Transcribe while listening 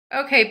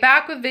Okay,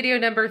 back with video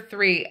number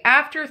 3.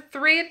 After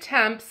 3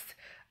 attempts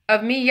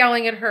of me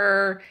yelling at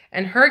her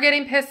and her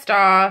getting pissed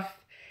off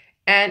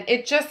and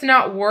it just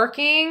not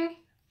working,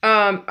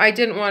 I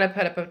didn't want to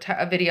put up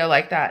a video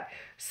like that.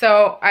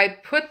 So I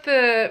put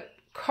the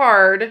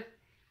card,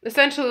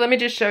 essentially, let me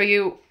just show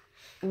you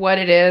what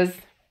it is.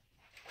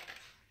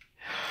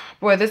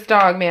 Boy, this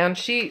dog, man,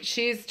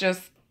 she's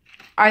just,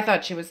 I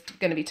thought she was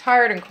going to be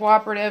tired and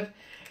cooperative.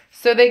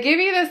 So they give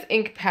you this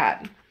ink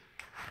pad.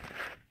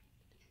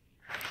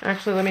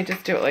 Actually, let me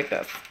just do it like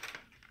this.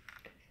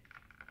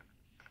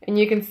 And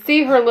you can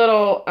see her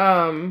little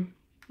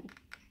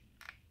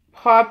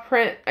paw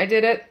print. I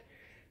did it.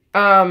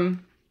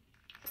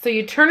 So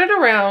you turn it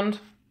around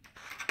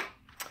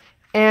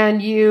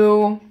and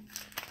you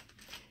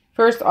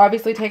first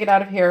obviously take it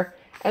out of here.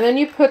 And then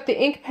you put the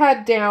ink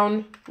pad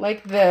down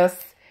like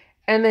this.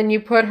 And then you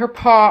put her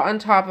paw on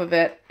top of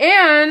it.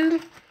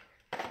 And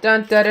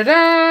dun da da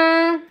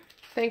da.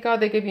 Thank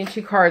God they give you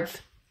 2 cards.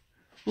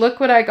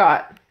 Look what I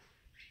got.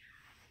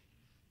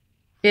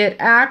 It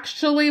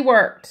actually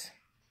worked.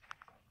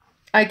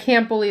 I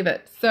can't believe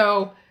it.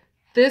 So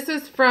this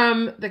is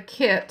from the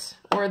kit,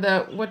 or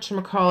the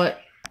whatchamacallit.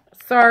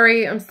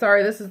 Sorry, I'm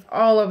sorry. This is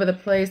all over the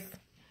place.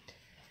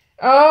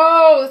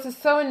 Oh, this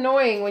is so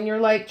annoying when you're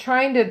like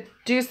trying to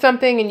do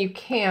something and you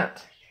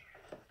can't.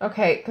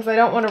 Okay, because I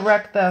don't want to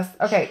wreck this.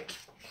 Okay,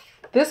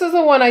 this is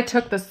the one I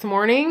took this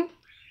morning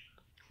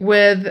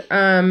with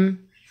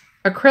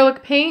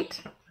acrylic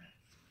paint.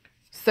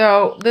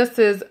 So this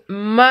is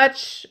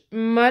much,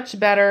 much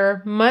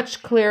better,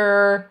 much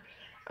clearer.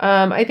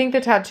 I think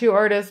the tattoo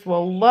artist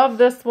will love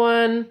this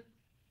one.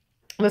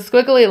 The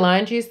squiggly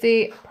lines you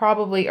see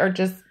probably are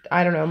just,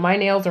 I don't know, my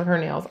nails or her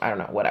nails. I don't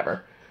know,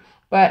 whatever.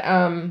 But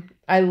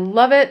I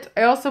love it.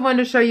 I also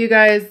wanted to show you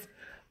guys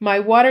my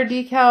water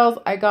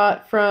decals I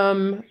got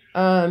from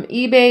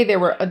eBay. They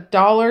were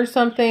 $1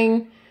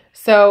 something.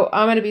 So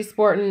I'm going to be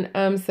sporting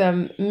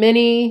some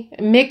mini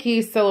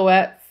Mickey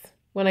silhouettes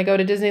when I go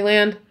to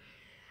Disneyland.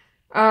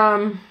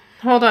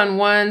 Hold on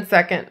one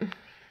second.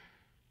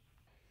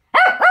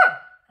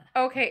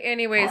 Okay,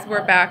 anyways,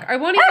 we're back. I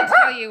won't even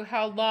tell you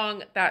how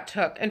long that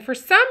took. And for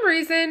some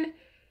reason,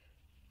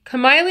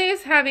 Kamiley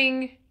is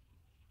having,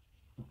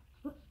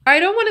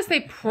 I don't want to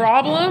say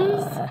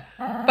problems,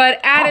 but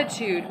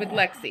attitude with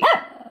Lexi.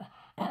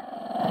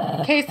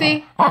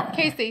 Casey,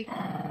 Casey.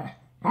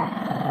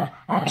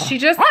 She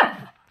just,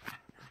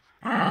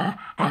 are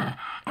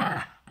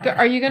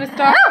you going to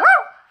stop?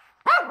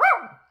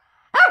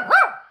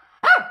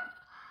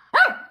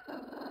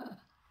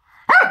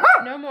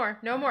 No more,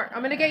 no more.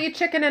 I'm gonna get you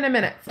chicken in a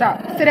minute.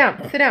 Stop. Sit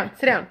down, sit down,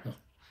 sit down.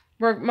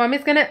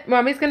 Mommy's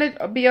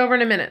gonna be over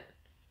in a minute.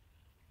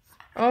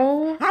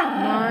 Oh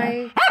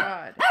my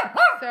God.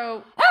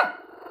 So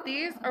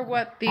these are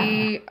what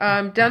the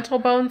dental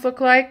bones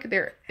look like.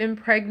 They're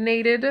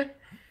impregnated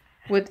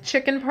with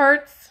chicken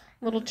parts,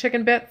 little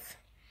chicken bits.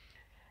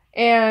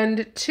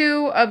 And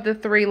 2 of the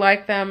 3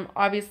 like them.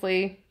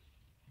 Obviously,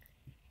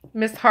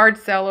 Miss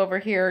Hardsell over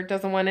here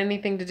doesn't want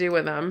anything to do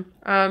with them.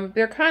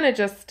 They're kind of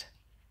just,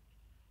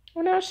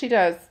 well, now she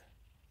does.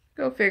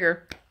 Go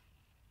figure.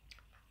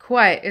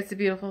 Quiet. It's a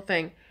beautiful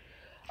thing.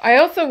 I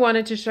also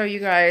wanted to show you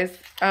guys,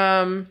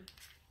 I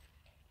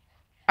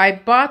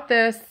bought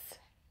this.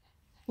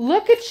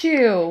 Look at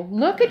you.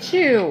 Look at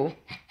you.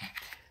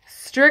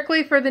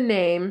 Strictly for the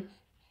name.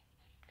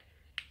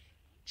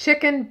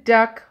 Chicken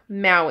Duck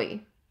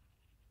Maui.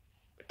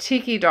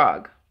 Tiki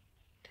Dog.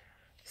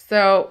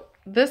 So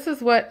this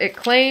is what it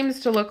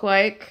claims to look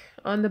like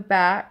on the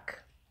back.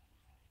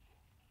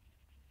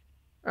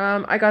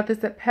 I got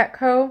this at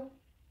Petco,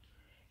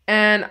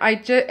 and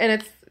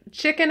it's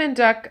chicken and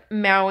duck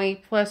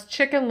Maui plus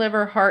chicken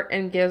liver, heart,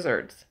 and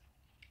gizzards.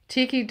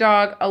 Tiki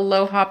Dog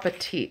Aloha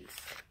Petites.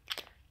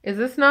 Is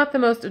this not the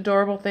most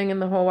adorable thing in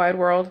the whole wide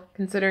world,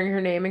 considering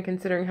her name and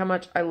considering how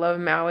much I love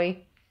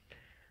Maui?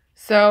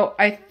 So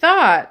I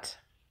thought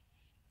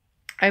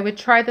I would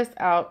try this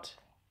out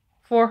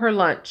for her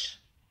lunch.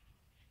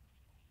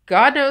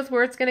 God knows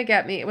where it's going to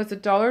get me. It was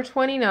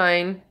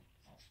 $1.29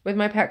 with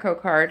my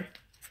Petco card.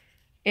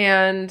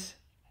 And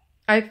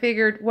I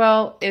figured,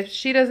 well, if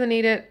she doesn't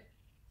eat it,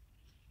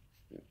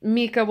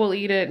 Mika will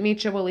eat it,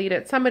 Micha will eat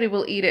it, somebody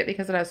will eat it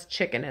because it has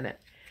chicken in it.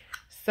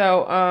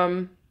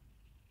 So,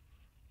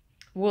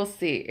 we'll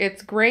see.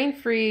 It's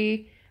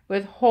grain-free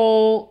with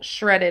whole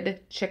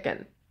shredded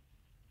chicken.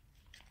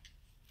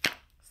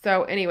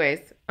 So,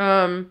 anyways,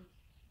 I'm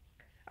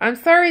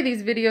sorry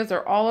these videos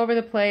are all over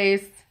the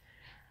place.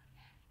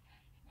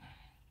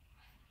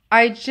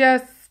 I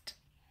just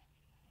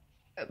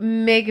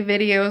make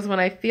videos when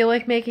I feel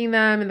like making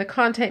them, and the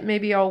content may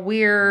be all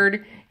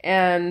weird,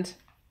 and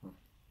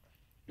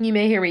you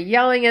may hear me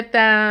yelling at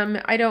them.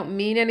 I don't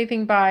mean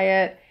anything by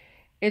it.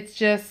 It's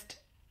just,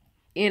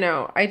 you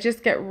know, I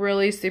just get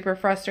really super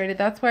frustrated.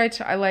 That's why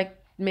I like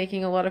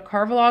making a lot of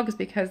car vlogs,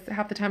 because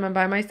half the time I'm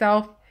by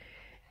myself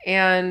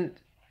and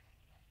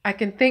I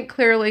can think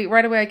clearly.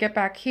 Right away I get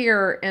back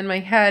here and my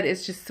head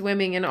is just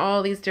swimming in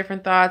all these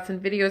different thoughts, and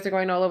videos are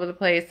going all over the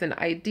place, and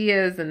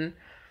ideas and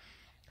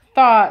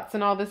thoughts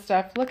and all this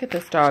stuff. Look at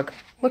this dog.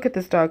 Look at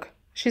this dog.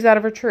 She's out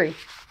of her tree.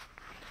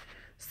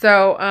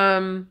 So,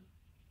 I'm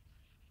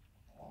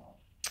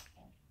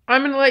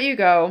going to let you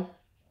go.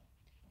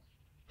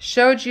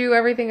 Showed you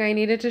everything I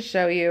needed to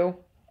show you.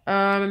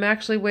 I'm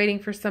actually waiting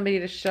for somebody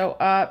to show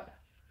up.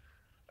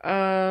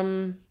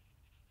 I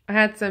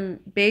had some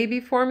baby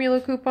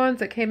formula coupons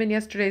that came in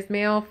yesterday's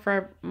mail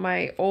for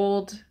my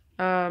old,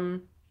 I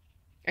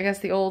guess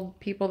the old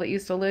people that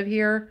used to live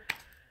here.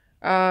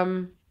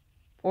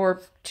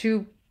 Or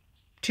two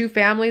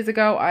families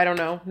ago. I don't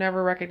know.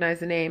 Never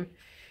recognized the name.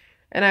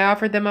 And I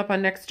offered them up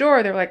on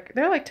Nextdoor. They're like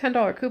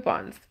 $10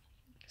 coupons.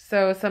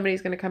 So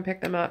somebody's going to come pick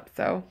them up.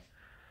 So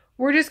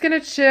we're just going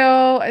to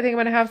chill. I think I'm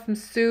going to have some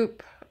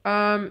soup.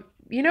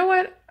 You know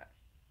what?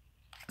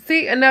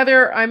 See, I'm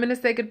going to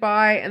say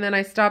goodbye. And then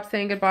I stopped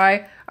saying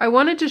goodbye. I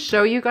wanted to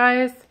show you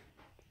guys.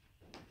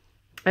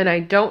 And I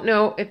don't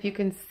know if you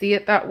can see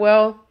it that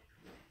well.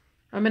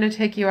 I'm going to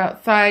take you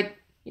outside.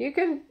 You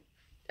can...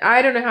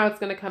 I don't know how it's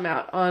going to come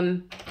out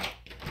on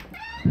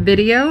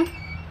video.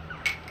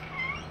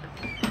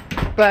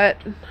 But,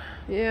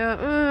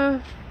 yeah.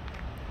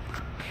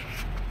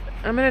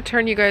 I'm going to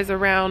turn you guys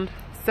around.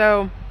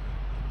 So,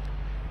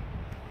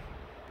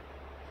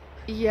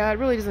 yeah, it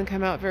really doesn't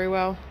come out very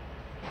well.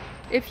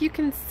 If you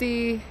can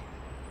see...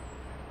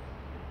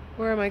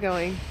 Where am I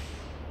going?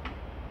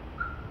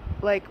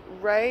 Like,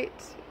 right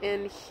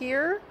in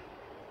here.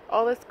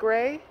 All this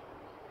gray.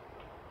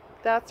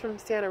 That's from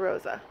Santa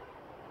Rosa.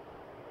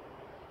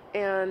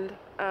 And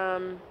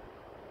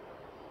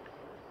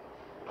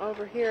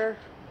over here,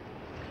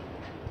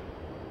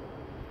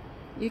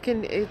 you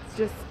can, it's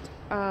just,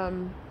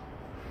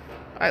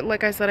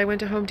 like I said, I went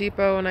to Home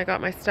Depot and I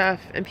got my stuff,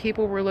 and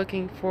people were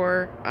looking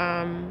for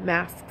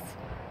masks.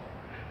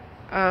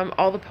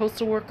 All the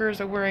postal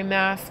workers are wearing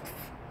masks.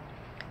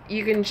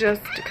 You can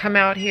just come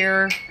out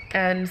here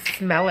and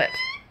smell it.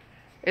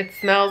 It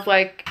smells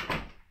like,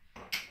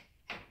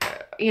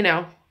 you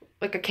know,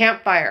 like a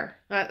campfire.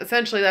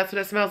 Essentially, that's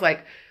what it smells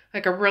like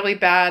a really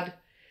bad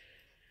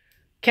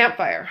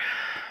campfire.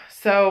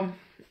 So,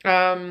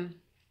 I'm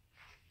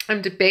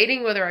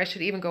debating whether I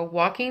should even go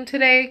walking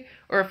today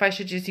or if I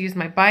should just use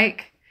my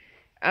bike.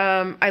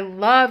 I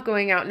love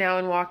going out now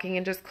and walking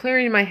and just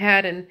clearing my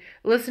head and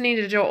listening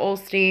to Joel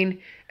Osteen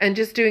and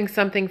just doing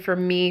something for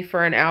me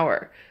for an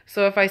hour.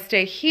 So if I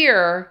stay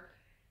here,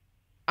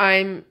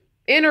 I'm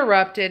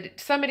interrupted.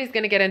 Somebody's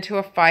going to get into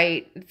a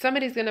fight.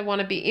 Somebody's going to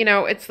want to be, you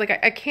know, it's like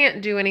I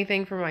can't do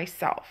anything for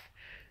myself.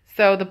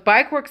 So the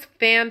bike works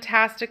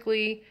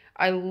fantastically.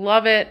 I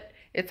love it.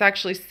 It's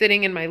actually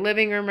sitting in my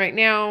living room right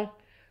now.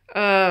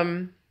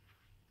 I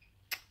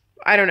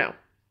don't know.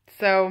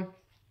 So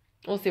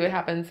we'll see what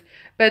happens.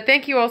 But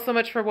thank you all so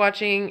much for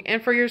watching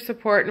and for your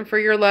support and for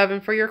your love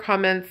and for your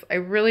comments. I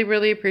really,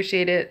 really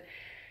appreciate it.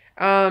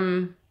 I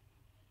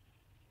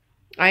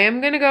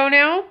am going to go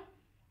now.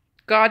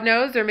 God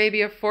knows there may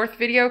be a fourth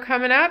video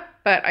coming up,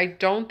 but I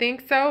don't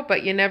think so.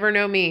 But you never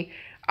know me.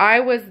 I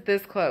was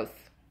this close.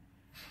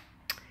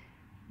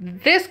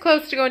 This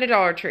close to going to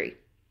Dollar Tree.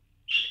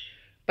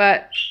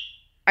 But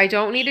I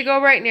don't need to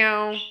go right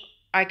now.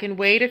 I can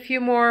wait a few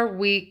more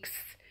weeks.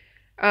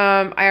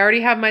 I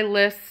already have my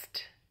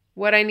list,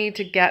 what I need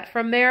to get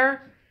from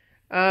there.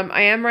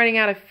 I am running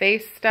out of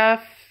face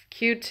stuff,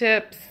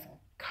 Q-tips,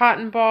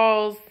 cotton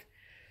balls,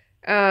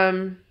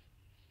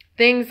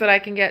 things that I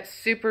can get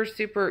super,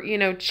 super, you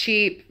know,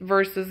 cheap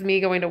versus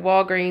me going to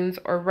Walgreens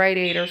or Rite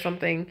Aid or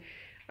something.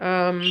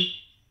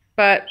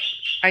 But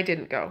I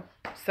didn't go.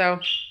 So,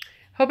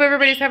 hope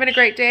everybody's having a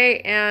great day,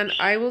 and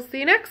I will see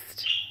you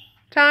next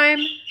time.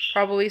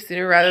 Probably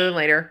sooner rather than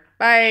later.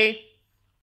 Bye.